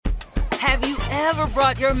Have you ever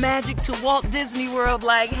brought your magic to Walt Disney World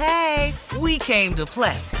like, hey, we came to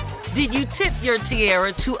play? Did you tip your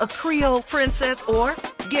tiara to a Creole princess or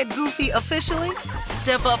get goofy officially?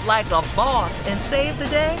 Step up like a boss and save the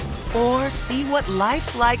day? Or see what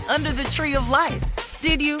life's like under the tree of life?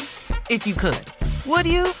 Did you? If you could. Would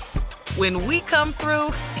you? When we come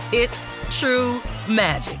through, it's true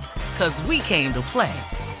magic. 'Cause we came to play.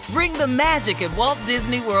 Bring the magic at Walt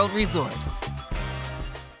Disney World Resort.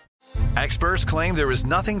 Experts claim there is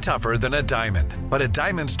nothing tougher than a diamond. But at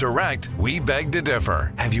Diamonds Direct, we beg to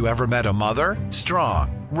differ. Have you ever met a mother?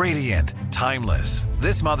 Strong, radiant, timeless.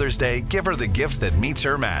 This Mother's Day, give her the gift that meets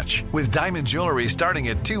her match. With diamond jewelry starting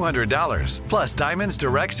at $200. Plus Diamonds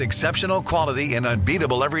Direct's exceptional quality and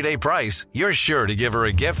unbeatable everyday price, you're sure to give her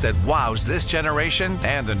a gift that wows this generation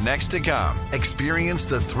and the next to come. Experience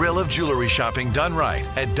the thrill of jewelry shopping done right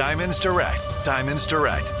at Diamonds Direct. Diamonds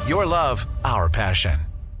Direct. Your love, our passion.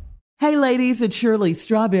 Hey ladies, it's Shirley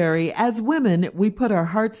Strawberry. As women, we put our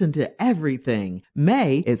hearts into everything.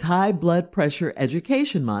 May is High Blood Pressure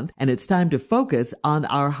Education Month, and it's time to focus on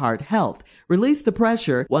our heart health. Release the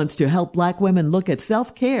Pressure wants to help Black women look at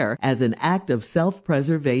self-care as an act of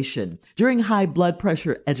self-preservation. During High Blood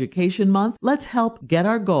Pressure Education Month, let's help get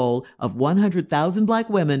our goal of 100,000 Black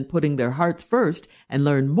women putting their hearts first and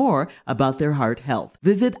learn more about their heart health.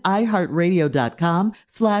 Visit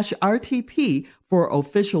iHeartRadio.com/RTP for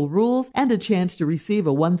official rules and a chance to receive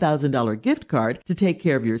a $1,000 gift card to take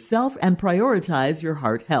care of yourself and prioritize your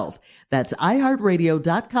heart health. That's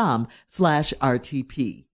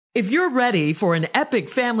iHeartRadio.com/RTP. If you're ready for an epic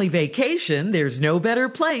family vacation, there's no better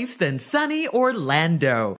place than sunny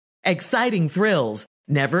Orlando. Exciting thrills,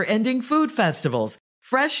 never-ending food festivals,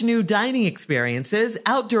 fresh new dining experiences,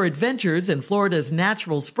 outdoor adventures in Florida's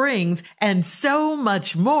natural springs, and so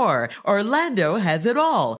much more. Orlando has it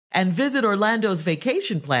all. And Visit Orlando's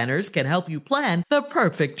vacation planners can help you plan the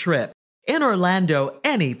perfect trip. In Orlando,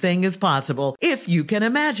 anything is possible if you can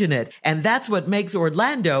imagine it. And that's what makes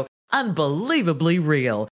Orlando unbelievably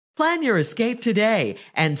real. Plan your escape today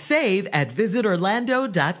and save at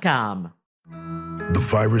visitorlando.com. The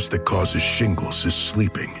virus that causes shingles is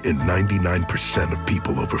sleeping in 99% of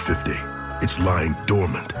people over 50. It's lying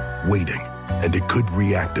dormant, waiting, and it could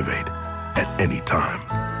reactivate at any time.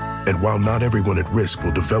 And while not everyone at risk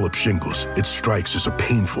will develop shingles, it strikes as a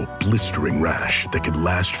painful, blistering rash that can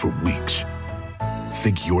last for weeks.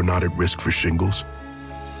 Think you're not at risk for shingles?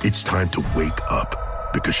 It's time to wake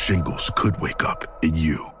up, because shingles could wake up in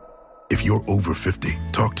you. If you're over 50,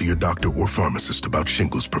 talk to your doctor or pharmacist about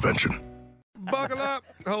shingles prevention. Buckle up.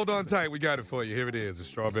 Hold on tight. We got it for you. Here it is, a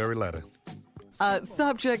strawberry letter.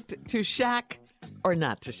 Subject to Shaq or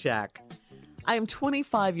not to Shaq. I am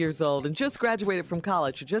 25 years old and just graduated from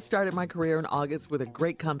college. I just started my career in August with a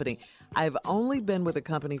great company. I've only been with the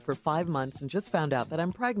company for 5 months and just found out that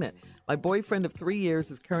I'm pregnant. My boyfriend of 3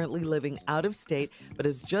 years is currently living out of state, but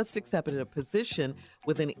has just accepted a position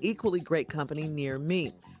with an equally great company near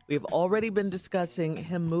me. We've already been discussing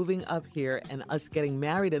him moving up here and us getting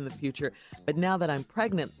married in the future, but now that I'm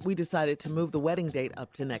pregnant, we decided to move the wedding date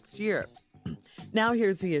up to next year. Now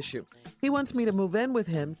here's the issue. He wants me to move in with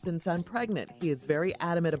him since I'm pregnant. He is very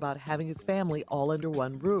adamant about having his family all under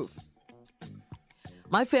one roof.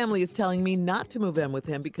 My family is telling me not to move in with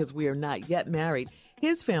him because we are not yet married.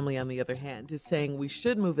 His family, on the other hand, is saying we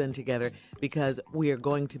should move in together because we are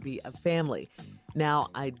going to be a family. Now,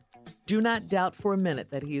 I do not doubt for a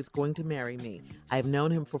minute that he is going to marry me. I have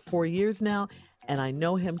known him for 4 years now, and I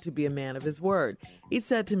know him to be a man of his word. He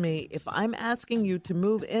said to me, if I'm asking you to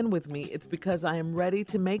move in with me, it's because I am ready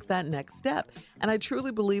to make that next step. And I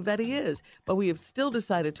truly believe that he is, but we have still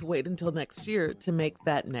decided to wait until next year to make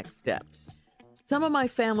that next step. Some of my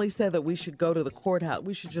family said that we should go to the courthouse.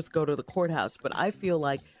 We should just go to the courthouse, but I feel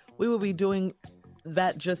like we will be doing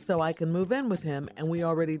that just so I can move in with him, and we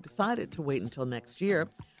already decided to wait until next year.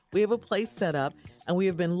 We have a place set up, and we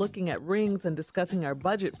have been looking at rings and discussing our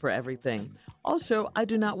budget for everything. Also, I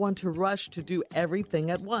do not want to rush to do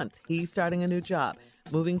everything at once. He's starting a new job,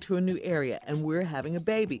 moving to a new area, and we're having a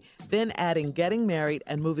baby. Then adding getting married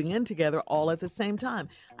and moving in together all at the same time.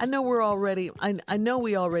 I know we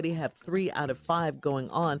already have 3 out of 5 going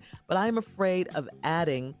on, but I'm afraid of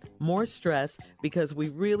adding more stress because we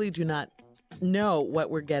really do not know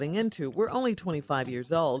what we're getting into. We're only 25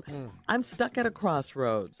 years old. I'm stuck at a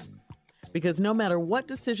crossroads because no matter what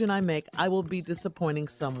decision I make, I will be disappointing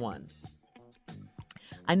someone.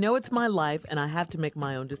 I know it's my life and I have to make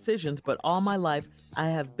my own decisions, but all my life I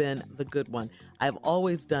have been the good one. I've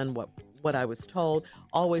always done what what I was told.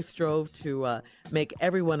 Always strove to make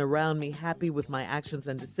everyone around me happy with my actions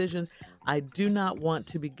and decisions. I do not want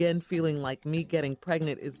to begin feeling like me getting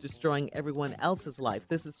pregnant is destroying everyone else's life.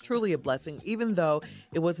 This is truly a blessing, even though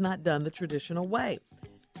it was not done the traditional way.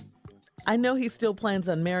 I know he still plans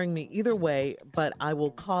on marrying me either way, but it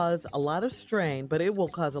will cause a lot of strain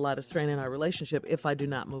in our relationship if I do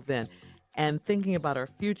not move in. And thinking about our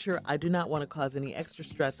future, I do not want to cause any extra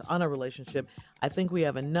stress on our relationship. I think we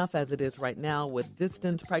have enough as it is right now with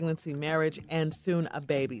distance, pregnancy, marriage, and soon a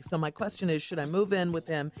baby. So my question is, should I move in with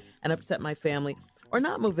him and upset my family, or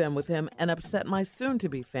not move in with him and upset my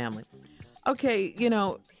soon-to-be family? Okay,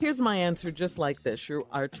 here's my answer just like this. You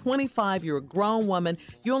are 25, you're a grown woman.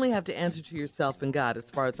 You only have to answer to yourself and God as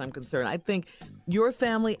far as I'm concerned. I think your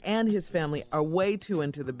family and his family are way too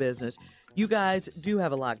into the business. You guys do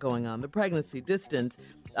have a lot going on. The pregnancy, distance,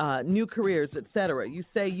 new careers, etc. You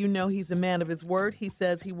say he's a man of his word. He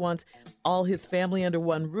says he wants all his family under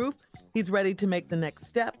one roof. He's ready to make the next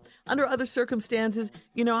step. Under other circumstances,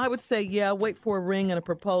 I would say, yeah, wait for a ring and a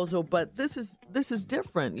proposal, but this is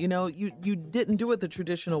different. You didn't do it the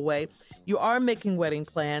traditional way. You are making wedding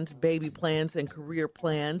plans, baby plans, and career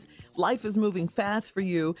plans. Life is moving fast for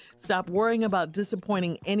you. Stop worrying about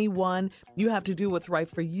disappointing anyone. You have to do what's right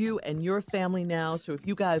for you and your family now. So if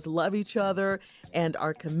you guys love each other and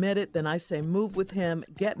are committed, then I say move with him,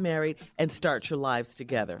 get married, and start your lives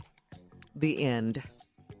together. The end.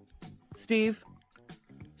 Steve?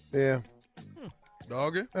 Yeah.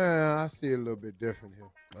 Doggy? I see it a little bit different here.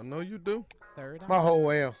 I know you do. My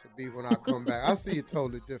whole answer be when I come back. I see it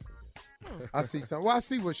totally different. I see something. Well, I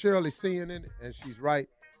see what Shirley's seeing in it, and she's right.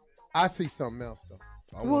 I see something else, though.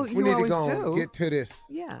 Well, we need to go and get to this.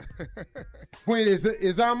 Yeah. When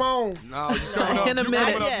is I'm on? No, you coming up, in a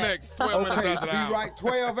minute. Coming up next. 12 minutes after the hour. Be right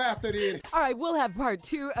 12 after this. All right, we'll have part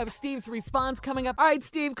 2 of Steve's response coming up. All right,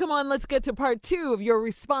 Steve, come on, let's get to part 2 of your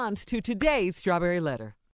response to today's Strawberry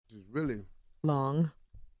Letter. It's really long.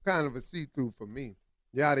 Kind of a see-through for me.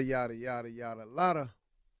 Yada, yada, yada, yada.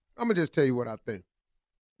 I'm going to just tell you what I think.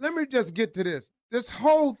 Let me just get to this. This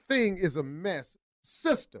whole thing is a mess.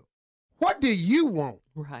 Sister, what do you want?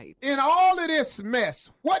 Right. In all of this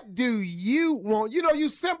mess, what do you want? You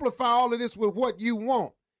simplify all of this with what you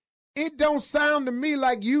want. It don't sound to me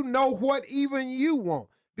like you know what even you want,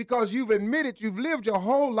 because you've admitted you've lived your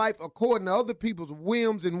whole life according to other people's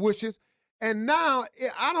whims and wishes, and now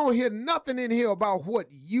I don't hear nothing in here about what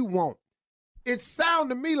you want. It sounds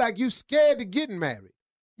to me like you scared to getting married.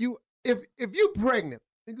 If you pregnant,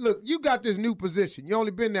 look, you got this new position. You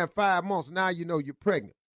only been there 5 months. Now you know you're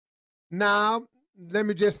pregnant. Now, let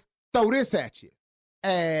me just throw this at you.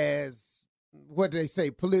 As, what they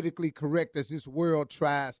say, politically correct as this world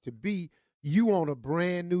tries to be, you on a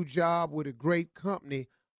brand new job with a great company,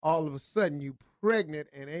 all of a sudden you pregnant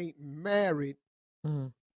and ain't married. Mm-hmm.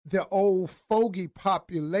 The old fogey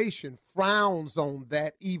population frowns on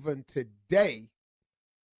that even today.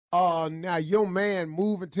 Now your man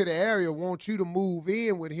moving to the area wants you to move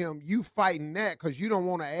in with him. You fighting that because you don't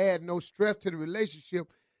want to add no stress to the relationship.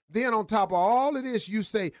 Then on top of all of this, you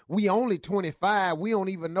say, we only 25. We don't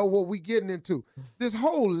even know what we getting into. This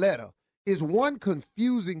whole letter is one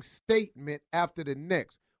confusing statement after the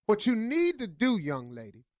next. What you need to do, young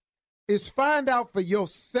lady, is find out for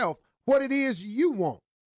yourself what it is you want.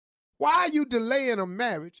 Why are you delaying a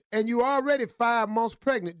marriage and you already 5 months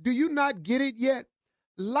pregnant? Do you not get it yet?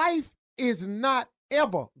 Life is not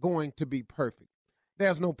ever going to be perfect.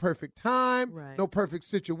 There's no perfect time, right. No perfect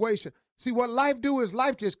situation. See, what life do is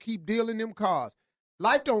life just keep dealing them cards.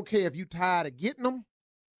 Life don't care if you tired of getting them.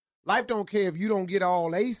 Life don't care if you don't get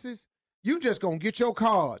all aces. You just gonna get your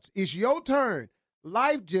cards. It's your turn.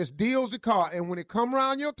 Life just deals the card, and when it come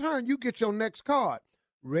around your turn, you get your next card.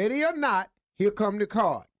 Ready or not, here come the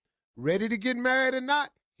card. Ready to get married or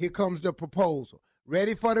not, here comes the proposal.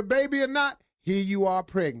 Ready for the baby or not, here you are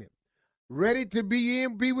pregnant. Ready to be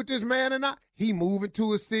with this man or not, he moving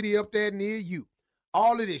to a city up there near you.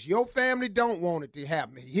 All of this, your family don't want it to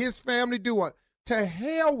happen. His family do want it. To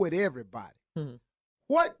hell with everybody. Mm-hmm.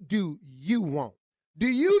 What do you want? Do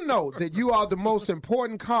you know that you are the most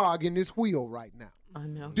important cog in this wheel right now? I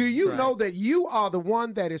know. Do you know that you are the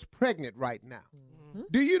one that is pregnant right now? Mm-hmm.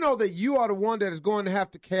 Do you know that you are the one that is going to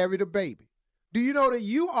have to carry the baby? Do you know that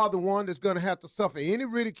you are the one that's going to have to suffer any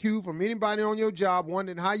ridicule from anybody on your job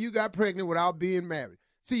wondering how you got pregnant without being married?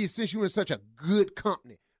 See, since you're in such a good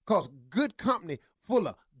company, because good company full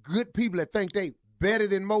of good people that think they better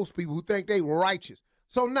than most people who think they righteous.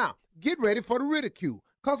 So now, get ready for the ridicule,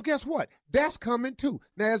 because guess what? That's coming too.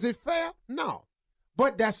 Now, is it fair? No.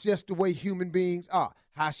 But that's just the way human beings are.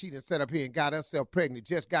 How she done set up here and got herself pregnant,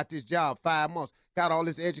 just got this job 5 months, got all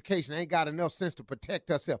this education, ain't got enough sense to protect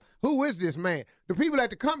herself. Who is this man? The people at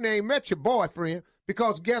the company ain't met your boyfriend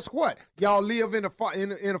because guess what? Y'all live in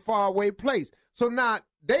a faraway place. So now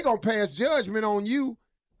they going to pass judgment on you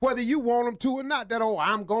whether you want them to or not. That,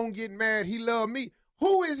 I'm going to get married, he love me.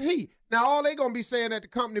 Who is he? Now all they going to be saying at the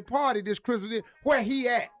company party this Christmas is, where he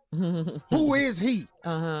at? Who is he?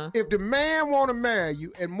 If the man want to marry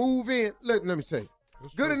you and move in, let me say,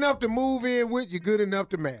 good enough to move in with you, good enough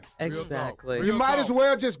to marry. Exactly. You might as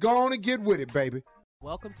well just go on and get with it, baby.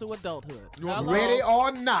 Welcome to adulthood. Ready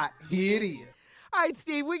or not, here it is. All right,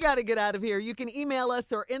 Steve, we got to get out of here. You can email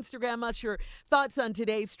us or Instagram us your thoughts on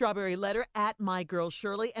today's Strawberry Letter at My Girl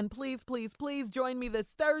Shirley. And please, please, please join me this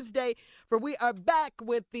Thursday, for we are back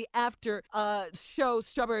with the after show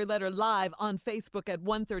Strawberry Letter live on Facebook at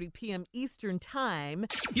 1:30 p.m. Eastern Time.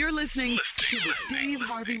 You're listening to the Steve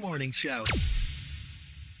Harvey Morning Show.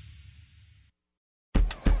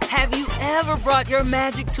 Have you ever brought your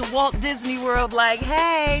magic to Walt Disney World like,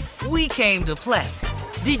 hey, we came to play?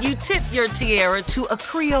 Did you tip your tiara to a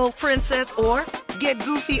Creole princess or get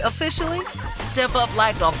goofy officially? Step up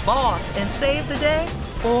like a boss and save the day?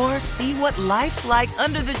 Or see what life's like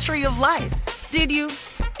under the tree of life? Did you?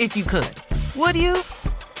 If you could. Would you?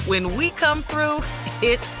 When we come through,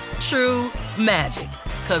 it's true magic.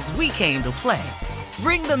 'Cause we came to play.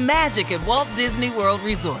 Bring the magic at Walt Disney World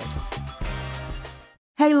Resort.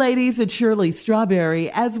 Hey ladies, it's Shirley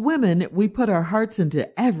Strawberry. As women, we put our hearts into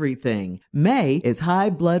everything. May is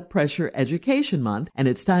High Blood Pressure Education Month, and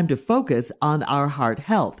it's time to focus on our heart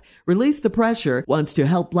health. Release the Pressure wants to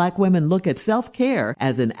help Black women look at self-care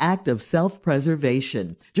as an act of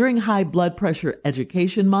self-preservation. During High Blood Pressure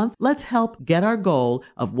Education Month, let's help get our goal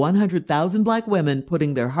of 100,000 Black women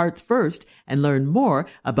putting their hearts first and learn more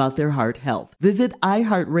about their heart health. Visit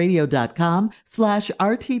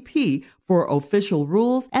iHeartRadio.com/RTP for official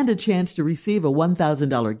rules and a chance to receive a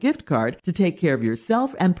 $1,000 gift card to take care of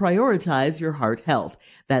yourself and prioritize your heart health.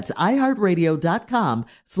 That's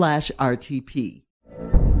iHeartRadio.com/RTP.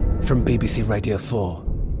 From BBC Radio 4,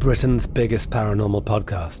 Britain's biggest paranormal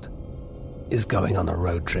podcast is going on a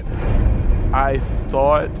road trip. I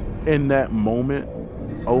thought in that moment,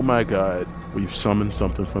 oh my God, we've summoned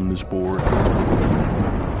something from this board.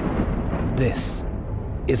 This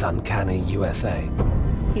is Uncanny USA.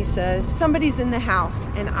 He says, somebody's in the house,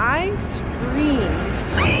 and I screamed.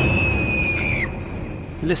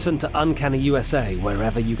 Listen to Uncanny USA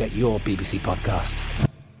wherever you get your BBC podcasts,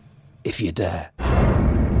 if you dare.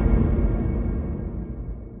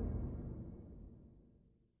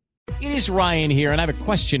 It is Ryan here, and I have a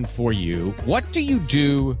question for you. What do you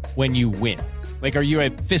do when you win? Like, are you a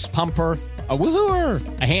fist pumper, a woohooer,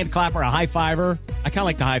 a hand clapper, a high fiver? I kind of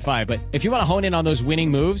like the high five, but if you want to hone in on those winning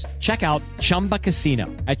moves, check out Chumba Casino.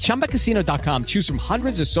 At ChumbaCasino.com, choose from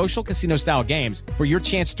hundreds of social casino-style games for your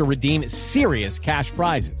chance to redeem serious cash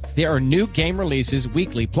prizes. There are new game releases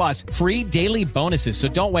weekly, plus free daily bonuses, so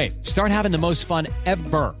don't wait. Start having the most fun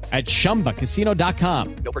ever at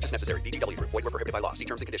ChumbaCasino.com. No purchase necessary. VGW. Void where prohibited by law. See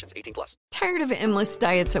terms and conditions. 18+. Tired of endless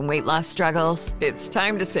diets and weight loss struggles? It's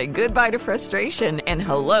time to say goodbye to frustration and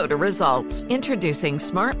hello to results. Introducing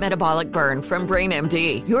Smart Metabolic Burn from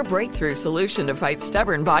BrainMD, your breakthrough solution to fight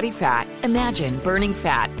stubborn body fat. Imagine burning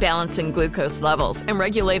fat, balancing glucose levels, and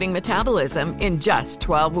regulating metabolism in just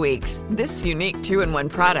 12 weeks. This unique 2-in-1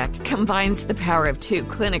 product combines the power of 2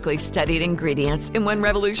 clinically studied ingredients in one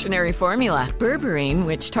revolutionary formula. Berberine,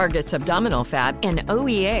 which targets abdominal fat, and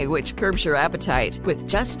OEA, which curbs your appetite. With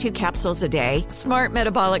just 2 capsules a day, Smart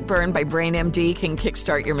Metabolic Burn by BrainMD can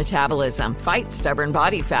kickstart your metabolism, fight stubborn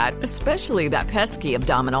body fat, especially that pesky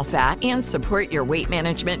abdominal fat, and support your weight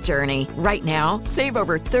management journey. Right now, save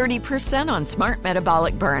over 30% on Smart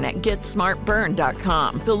Metabolic Burn at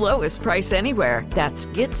GetSmartBurn.com. The lowest price anywhere. That's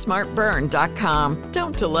GetSmartBurn.com.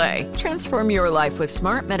 Don't delay. Transform your life with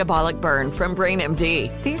Smart Metabolic Burn from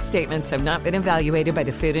BrainMD. These statements have not been evaluated by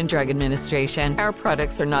the Food and Drug Administration. Our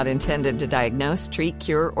products are not intended to diagnose, treat,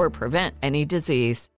 cure, or prevent any disease.